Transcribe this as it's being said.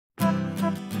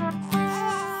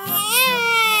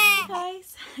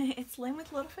Lynn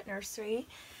with Littlefoot Nursery.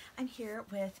 I'm here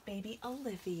with baby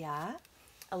Olivia.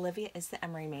 Olivia is the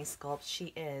Emery May sculpt.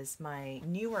 She is my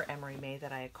newer Emery May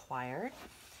that I acquired.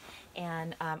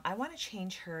 And I want to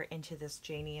change her into this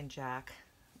Janie and Jack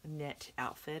knit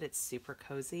outfit. It's super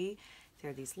cozy.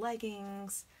 There are these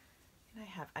leggings. And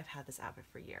I've had this outfit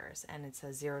for years, and it's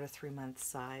a 0 to 3 month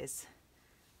size.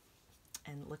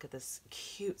 And look at this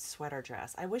cute sweater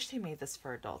dress. I wish they made this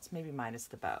for adults, maybe minus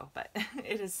the bow, but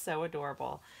it is so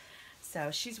adorable.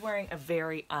 So she's wearing a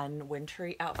very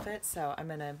unwintery outfit, so I'm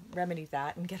gonna remedy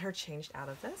that and get her changed out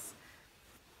of this.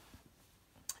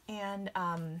 And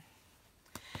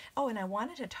oh, and I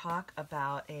wanted to talk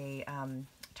about a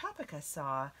topic I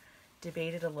saw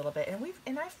debated a little bit,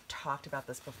 and I've talked about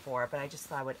this before, but I just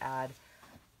thought I would add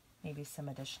maybe some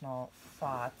additional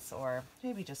thoughts, or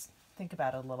maybe just think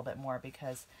about it a little bit more,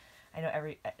 because I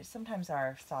know sometimes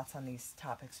our thoughts on these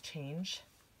topics change.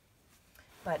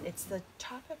 But it's the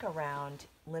topic around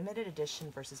limited edition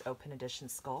versus open edition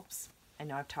sculpts. I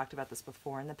know I've talked about this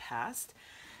before in the past.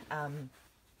 But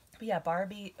yeah,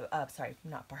 Bobby Barfoot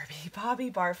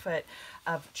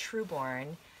of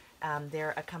Trueborn.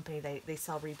 They're a company, they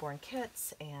sell reborn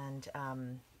kits and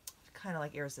kind of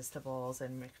like Irresistibles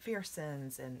and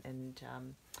McPherson's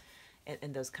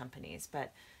and those companies.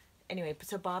 But anyway,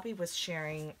 so Bobby was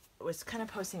kind of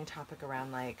posting a topic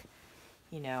around, like,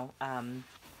 you know,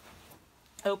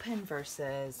 open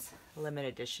versus limited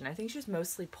edition. I think she was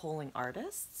mostly polling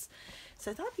artists. So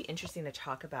I thought it'd be interesting to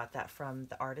talk about that from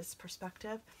the artist's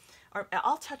perspective. Or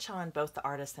I'll touch on both the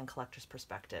artist and collector's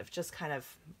perspective, just kind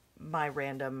of my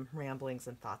random ramblings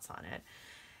and thoughts on it.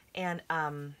 And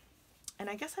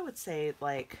I guess I would say,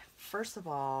 like, first of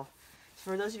all,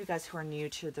 for those of you guys who are new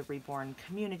to the reborn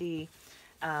community,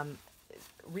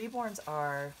 reborns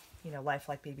are, you know,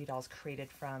 lifelike baby dolls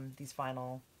created from these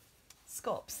vinyl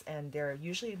sculpts, and they're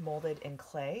usually molded in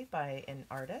clay by an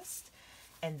artist,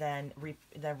 and then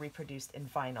reproduced in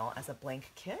vinyl as a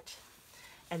blank kit,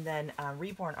 and then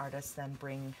reborn artists then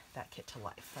bring that kit to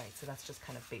life, right? So that's just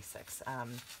kind of basics.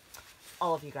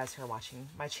 All of you guys who are watching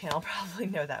my channel probably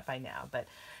know that by now, but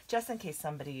just in case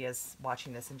somebody is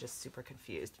watching this and just super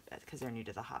confused because they're new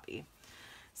to the hobby.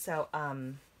 So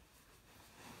let's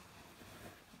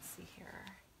see here.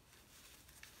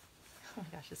 Oh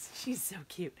my gosh, she's so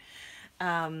cute.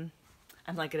 I'm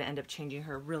like going to end up changing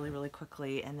her really, really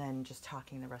quickly and then just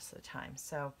talking the rest of the time.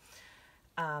 So,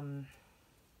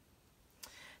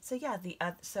 so yeah,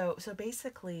 so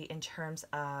basically, in terms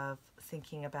of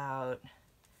thinking about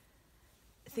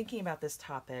this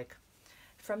topic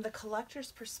from the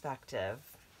collector's perspective,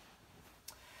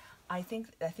 I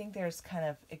think there's kind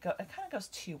of it kind of goes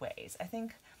two ways. I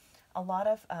think a lot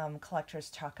of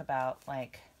collectors talk about,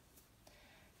 like,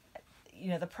 you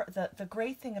know, the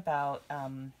great thing about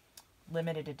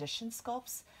limited edition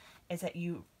sculpts is that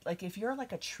you, like, if you're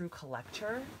like a true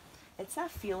collector, it's that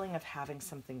feeling of having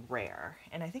something rare.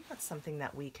 And I think that's something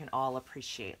that we can all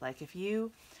appreciate. Like, if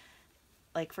you,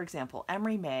 like, for example,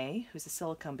 Emery May, who's a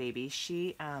silicone baby,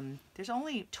 she, there's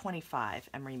only 25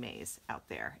 Emery Mays out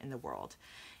there in the world.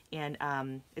 And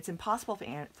it's impossible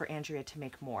for Andrea to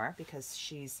make more, because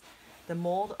the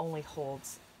mold only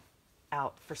holds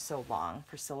out for so long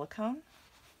for silicone.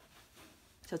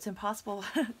 So it's impossible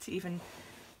to even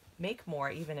make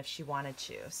more, even if she wanted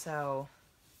to. So,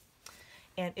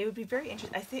 and it would be very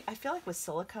interesting. I feel like with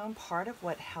silicone, part of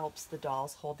what helps the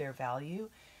dolls hold their value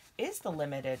is the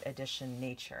limited edition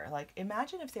nature. Like,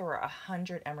 imagine if there were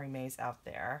 100 Emery Mays out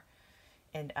there,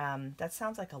 and that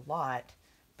sounds like a lot,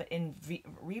 but in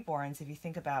reborns, if you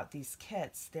think about these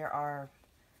kits, there are,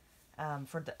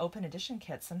 for the open edition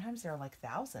kits, sometimes there are like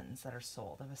thousands that are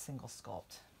sold of a single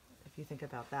sculpt, if you think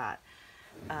about that.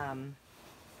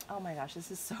 Oh my gosh,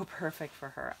 this is so perfect for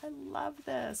her. I love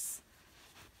this.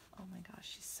 Oh my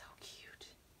gosh, she's so cute.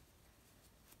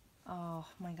 Oh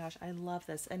my gosh, I love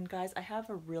this. And guys, I have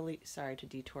a really, sorry to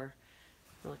detour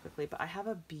really quickly, but I have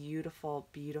a beautiful,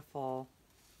 beautiful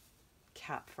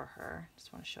cap for her.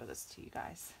 Just want to show this to you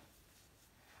guys.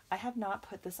 I have not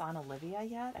put this on Olivia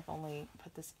yet. I've only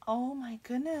put this, oh my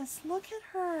goodness, look at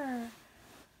her.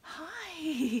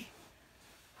 Hi.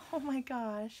 Oh my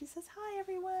gosh, she says, hi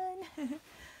everyone.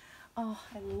 Oh,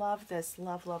 I love this,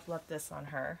 love, love, love this on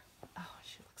her. Oh,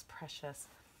 she looks precious.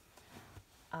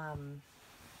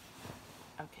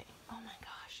 Okay, oh my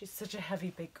gosh, she's such a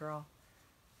heavy big girl.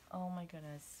 Oh my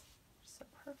goodness, so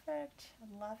perfect. I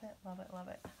love it, love it, love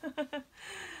it.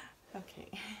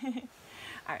 Okay.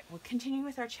 All right, we'll continue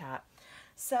with our chat.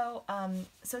 So,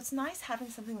 so it's nice having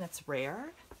something that's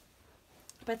rare,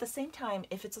 but at the same time,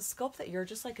 if it's a sculpt that you're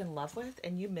just like in love with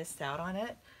and you missed out on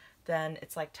it, then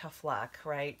it's like tough luck,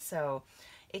 right? So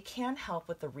it can help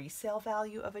with the resale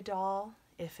value of a doll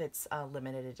if it's a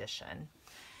limited edition.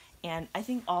 And I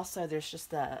think also there's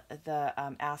just the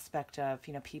aspect of,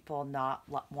 you know, people not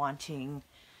wanting,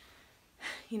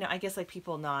 you know, I guess like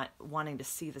people not wanting to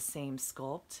see the same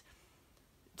sculpt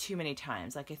too many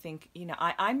times. Like I think, you know,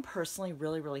 I'm personally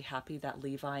really happy that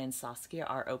Levi and Saskia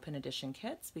are open edition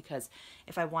kits, because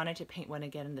if I wanted to paint one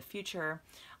again in the future,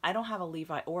 I don't have a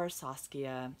Levi or a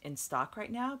Saskia in stock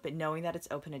right now, but knowing that it's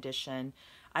open edition,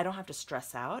 I don't have to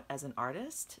stress out as an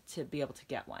artist to be able to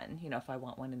get one, you know, if I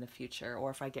want one in the future, or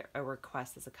if I get a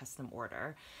request as a custom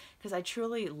order, because I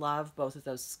truly love both of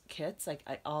those kits. Like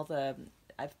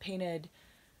I've painted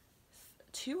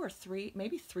two or three,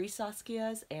 maybe three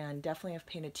Saskias, and definitely I've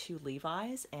painted two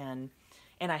Levi's, and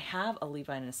I have a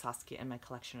Levi and a Saskia in my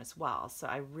collection as well. So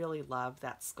I really love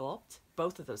that sculpt,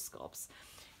 both of those sculpts,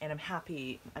 and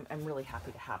I'm really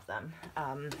happy to have them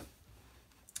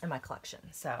in my collection.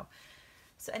 So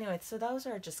anyway, so those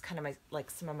are just kind of my, like,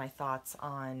 some of my thoughts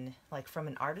on, like, from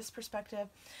an artist perspective.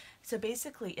 So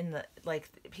basically in the, like,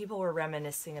 people were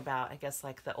reminiscing about, I guess,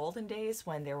 like the olden days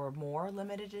when there were more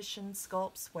limited edition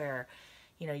sculpts where,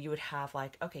 you know, you would have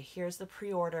like, okay, here's the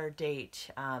pre-order date.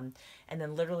 And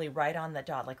then literally right on the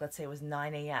dot, like, let's say it was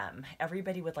 9 a.m.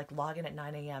 Everybody would like log in at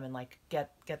 9 a.m. and like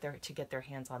get their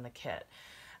hands on the kit.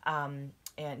 And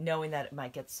knowing that it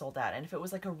might get sold out. And if it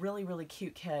was like a really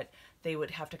cute kit, they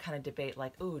would have to kind of debate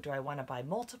like, ooh, do I want to buy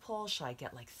multiple? Should I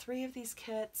get like 3 of these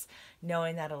kits?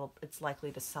 Knowing that it's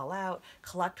likely to sell out.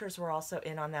 Collectors were also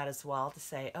in on that as well, to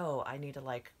say, oh, I need to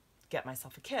like get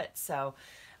myself a kit. So,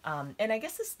 and I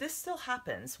guess this still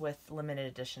happens with limited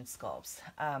edition sculpts,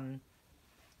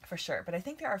 for sure. But I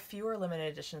think there are fewer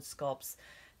limited edition sculpts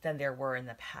than there were in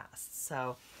the past.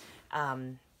 So,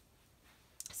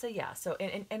 so yeah, so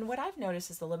and what I've noticed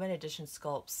is the limited edition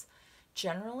sculpts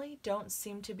generally don't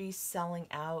seem to be selling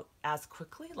out as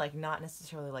quickly, like not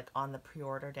necessarily like on the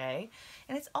pre-order day.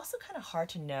 And it's also kind of hard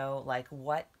to know like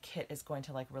what kit is going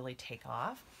to like really take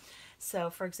off. So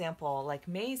for example, like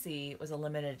Maisie was a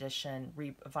limited edition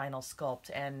vinyl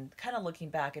sculpt, and kind of looking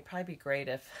back, it'd probably be great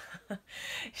if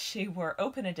she were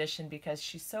open edition, because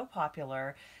she's so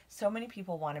popular. So many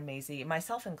people wanted Maisie,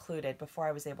 myself included, before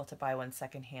I was able to buy one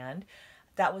secondhand.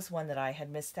 That was one that I had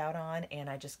missed out on, and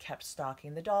I just kept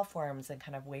stalking the doll forums and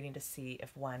kind of waiting to see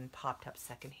if one popped up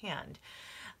secondhand.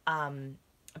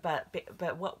 But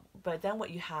then what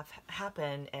you have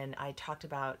happen, and I talked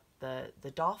about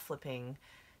the doll flipping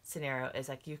scenario, is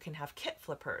like you can have kit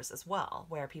flippers as well,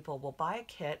 where people will buy a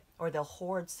kit, or they'll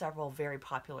hoard several very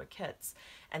popular kits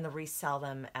and they'll resell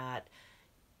them at,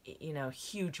 you know,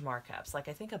 huge markups. Like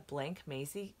I think a blank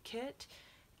Maisie kit,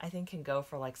 I think, can go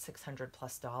for like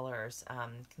 $600+,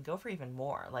 can go for even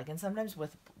more. Like, and sometimes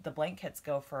with the blank kits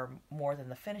go for more than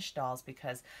the finished dolls,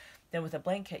 because then with a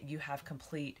blank kit you have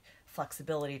complete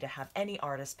flexibility to have any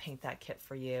artist paint that kit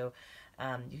for you.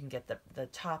 You can get the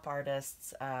top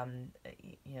artists,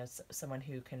 you know, someone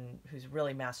who's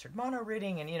really mastered mono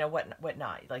rooting and, you know,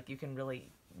 whatnot. Like you can really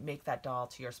make that doll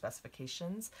to your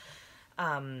specifications.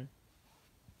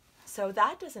 So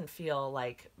that doesn't feel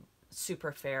like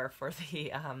super fair for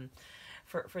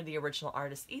the original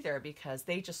artist either, because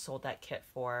they just sold that kit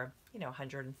for, you know,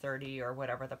 $130 or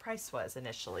whatever the price was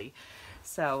initially.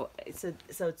 So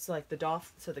it's like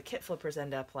the kit flippers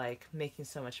end up like making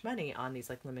so much money on these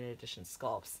like limited edition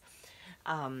sculpts.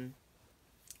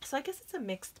 So I guess it's a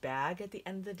mixed bag at the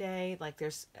end of the day. Like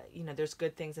there's, you know, there's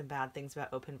good things and bad things about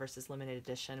open versus limited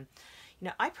edition. You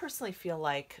know, I personally feel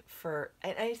like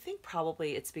and I think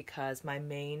probably it's because my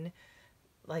main,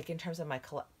 like in terms of my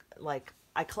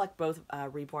I collect both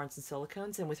reborns and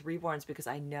silicones, and with reborns, because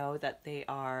I know that they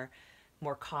are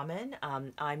more common,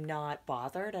 I'm not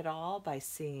bothered at all by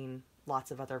seeing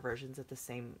lots of other versions of the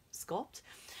same sculpt.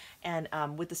 And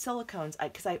with the silicones,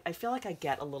 because I feel like I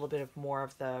get a little bit of more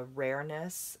of the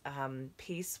rareness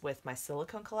piece with my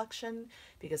silicone collection,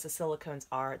 because the silicones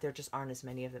there just aren't as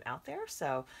many of them out there.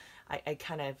 So I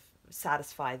kind of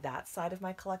satisfy that side of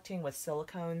my collecting with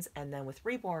silicones. And then with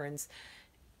reborns,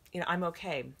 you know, I'm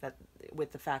okay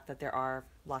with the fact that there are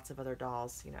lots of other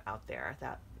dolls, you know, out there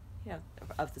that, you know,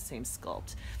 of the same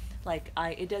sculpt. Like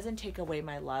it doesn't take away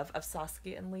my love of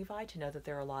Saskia and Levi to know that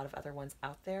there are a lot of other ones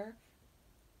out there.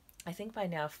 I think by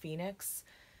now Phoenix,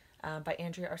 by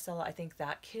Andrea Arcella, I think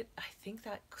that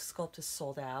sculpt is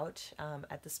sold out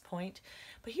at this point.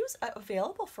 But he was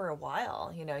available for a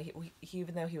while. You know, he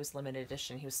even though he was limited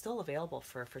edition, he was still available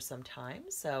for some time.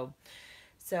 So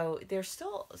there's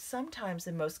still, sometimes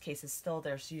in most cases still,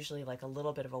 there's usually like a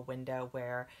little bit of a window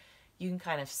where you can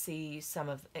kind of see some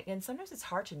of, and sometimes it's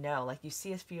hard to know, like you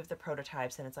see a few of the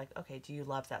prototypes and it's like, okay, do you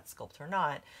love that sculpt or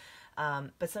not?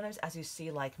 But sometimes as you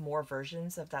see like more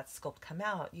versions of that sculpt come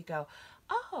out, you go,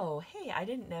 oh, hey, I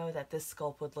didn't know that this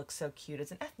sculpt would look so cute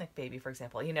as an ethnic baby, for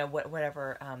example, you know,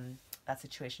 whatever that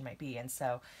situation might be. And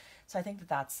so I think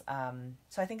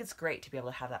so I think it's great to be able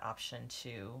to have that option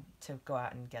to go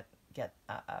out and get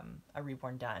a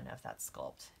reborn done of that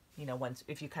sculpt. You know, once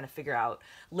if you kind of figure out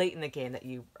late in the game that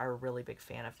you are a really big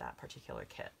fan of that particular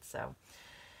kit. So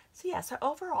yeah, so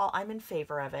overall I'm in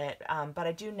favor of it, but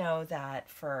I do know that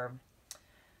for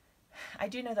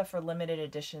limited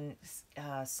edition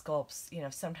sculpts, you know,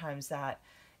 sometimes that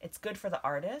it's good for the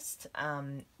artist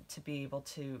to be able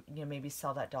to, you know, maybe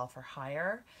sell that doll for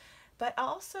higher. But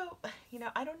also, you know,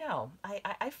 I don't know.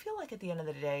 I feel like at the end of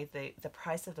the day, the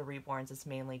price of the reborns is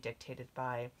mainly dictated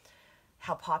by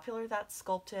how popular that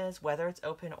sculpt is, whether it's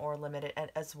open or limited,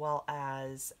 and as well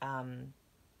as,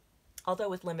 although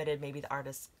with limited, maybe the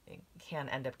artist can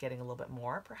end up getting a little bit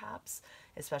more, perhaps,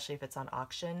 especially if it's on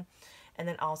auction. And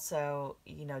then also,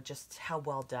 you know, just how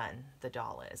well done the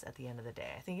doll is at the end of the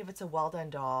day. I think if it's a well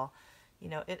done doll, you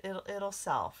know, it'll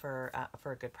sell for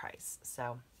a good price.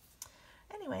 So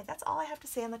anyway, that's all I have to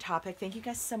say on the topic. Thank you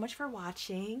guys so much for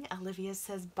watching. Olivia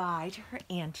says bye to her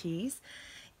aunties,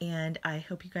 and I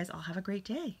hope you guys all have a great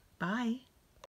day. Bye.